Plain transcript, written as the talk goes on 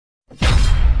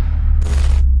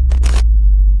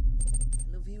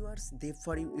Dev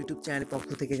for you YouTube চ্যানেলের পক্ষ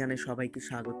থেকে জানাই সবাইকে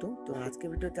স্বাগত। তো আজকে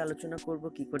ভিডিওতে আলোচনা করব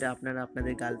কি করে আপনারা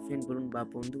আপনাদের গার্লফ্রেন্ড বলুন বা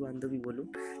বন্ধু বান্ধবী বলুন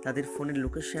তাদের ফোনের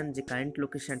লোকেশন যে কারেন্ট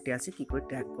লোকেশনটি আছে কি করে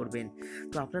ট্র্যাক করবেন।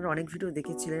 তো আপনারা অনেক ভিডিও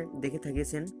দেখে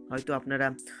থাকিয়েছেন, হয়তো আপনারা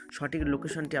সঠিক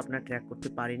লোকেশনটি আপনারা ট্র্যাক করতে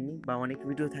পারেননি বা অনেক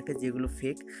ভিডিও থাকে যেগুলো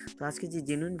ফেক। তো আজকে যে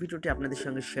জেনুইন ভিডিওটি আপনাদের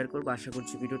সঙ্গে শেয়ার করবো, আশা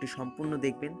করছি ভিডিওটি সম্পূর্ণ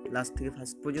দেখবেন লাস্ট থেকে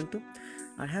ফার্স্ট পর্যন্ত।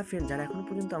 আর হ্যাঁ ফ্রেন্ড, যারা এখনও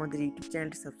পর্যন্ত আমাদের ইউটিউব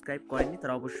চ্যানেলটি সাবস্ক্রাইব করেনি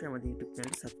তারা অবশ্যই আমাদের ইউটিউব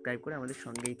চ্যানেলটি সাবস্ক্রাইব করে আমাদের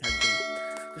সঙ্গেই থাকবেন।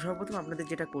 তো সর্বপ্রথম আপনাদের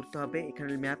যেটা করতে হবে, এখানে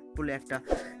ম্যাপ বলে একটা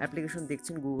অ্যাপ্লিকেশন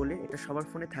দেখছেন গুগলে, এটা সবার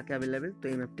ফোনে থাকে অ্যাভেলেবেল। তো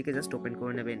এই ম্যাপটিকে জাস্ট ওপেন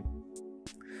করে নেবেন।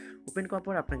 ওপেন করার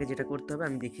পর আপনাকে যেটা করতে হবে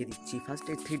আমি দেখিয়ে দিচ্ছি। ফার্স্ট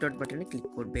এই 3 ডট বাটনে ক্লিক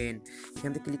করবেন।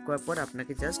 এখান থেকে ক্লিক করার পর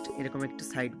আপনাকে জাস্ট এরকম একটা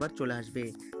সাইড বার চলে আসবে,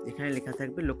 যেখানে লেখা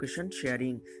থাকবে লোকেশন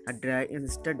শেয়ারিং আর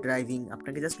স্টার্ট ড্রাইভিং।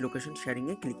 আপনাকে জাস্ট লোকেশন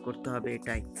শেয়ারিংয়ে ক্লিক করতে হবে,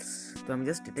 এটাই। তো আমি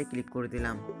জাস্ট এটাই ক্লিক করে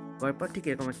দিলাম। করার পর ঠিক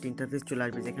এরকম একটা ইন্টারফেস চলে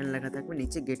আসবে, যেখানে লেখা থাকবে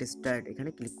নিচে গেট স্টার্ট, এখানে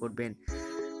ক্লিক করবেন।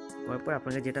 করার পর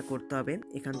আপনাকে যেটা করতে হবে,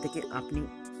 এখান থেকে আপনি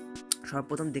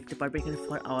সর্বপ্রথম দেখতে পারবেন এখানে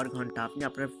ফর আওয়ার ঘন্টা। আপনি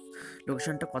আপনার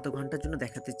লোকেশনটা কত ঘন্টার জন্য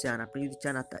দেখাতে চান। আপনি যদি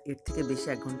চান এর থেকে বেশি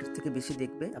 1 ঘন্টার থেকে বেশি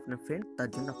দেখবে আপনার ফ্রেন্ড, তার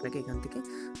জন্য আপনাকে এখান থেকে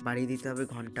বাড়িয়ে দিতে হবে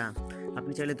ঘন্টা।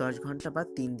 আপনি চাইলে 10 ঘন্টা বা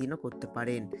 3 দিনও করতে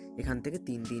পারেন, এখান থেকে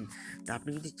 3 দিন। তা আপনি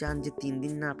যদি চান যে 3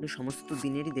 দিন না, আপনি সমস্ত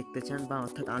দিনেরই দেখতে চান বা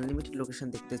অর্থাৎ আনলিমিটেড লোকেশন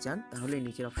দেখতে চান, তাহলে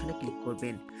নিচের অপশানে ক্লিক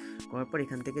করবেন। করার পর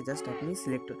এখান থেকে জাস্ট আপনি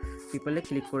সিলেক্ট পিপলে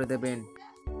ক্লিক করে দেবেন।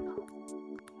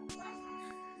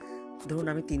 ধরুন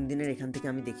আমি 3 দিনের এখান থেকে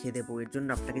আমি দেখিয়ে দেবো, এর জন্য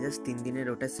আপনাকে জাস্ট 3 দিনের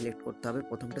ওটা সিলেক্ট করতে হবে।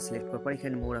 প্রথমটা সিলেক্ট করার পর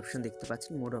এখানে মোর অপশান দেখতে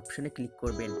পাচ্ছেন, মোর অপশানে ক্লিক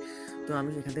করবেন। তো আমি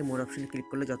এখান থেকে মোর অপশানে ক্লিক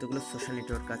করলে যতগুলো সোশ্যাল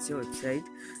নেটওয়ার্ক আছে, ওয়েবসাইট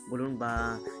বলুন বা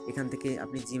এখান থেকে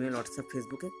আপনি জিমেল, হোয়াটসঅ্যাপ,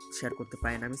 ফেসবুকে শেয়ার করতে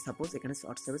পারেন। আমি সাপোজ এখানে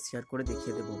হোয়াটসঅ্যাপে শেয়ার করে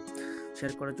দেখিয়ে দেবো।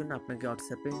 শেয়ার করার জন্য আপনাকে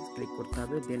হোয়াটসঅ্যাপে ক্লিক করতে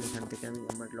হবে। দেন এখান থেকে আমি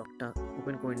আমার লকটা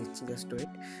ওপেন করে নিচ্ছি, জাস্ট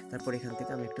ওয়েট। তারপর এখান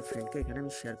থেকে আমি একটা ফ্রেন্ডকে এখানে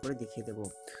আমি শেয়ার করে দেখিয়ে দেবো।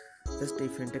 জাস্ট এই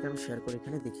ফ্রেন্ডটাকে আমি শেয়ার করে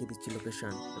এখানে দেখিয়ে দিচ্ছি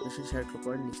লোকেশন শেয়ার করার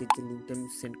পর নিচের যে লিঙ্কটা আমি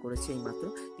সেন্ড করেছি এই মাত্র,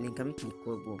 লিঙ্ক আমি ক্লিক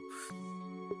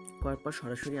করার পর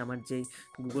সরাসরি আমার যেই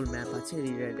গুগল ম্যাপ আছে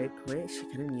রিডাইরেক্ট হয়ে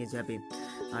সেখানে নিয়ে যাবে।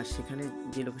 আর সেখানে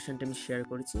যে লোকেশনটা আমি শেয়ার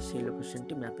করেছি সেই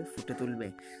লোকেশনটি ম্যাপে ফুটে তুলবে।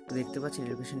 তো দেখতে পাচ্ছেন এই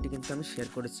লোকেশনটি কিন্তু আমি শেয়ার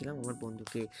করেছিলাম আমার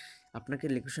বন্ধুকে। আপনাকে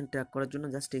লোকেশন ট্র্যাক করার জন্য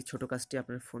জাস্ট এই ছোটো কাজটি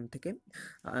আপনার ফোন থেকে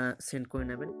সেন্ড করে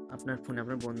নেবেন, আপনার ফোনে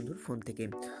আপনার বন্ধুর ফোন থেকে।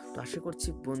 তো আশা করছি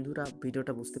বন্ধুরা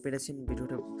ভিডিওটা বুঝতে পেরেছেন।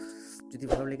 ভিডিওটা যদি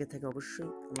ভালো লেগে থাকে অবশ্যই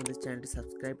আমাদের চ্যানেলটি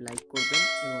সাবস্ক্রাইব, লাইক করবেন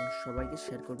এবং সবাইকে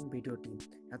শেয়ার করবেন ভিডিওটি।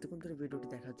 এতক্ষণ ধরে ভিডিওটি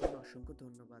দেখার জন্য অসংখ্য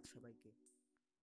ধন্যবাদ সবাইকে।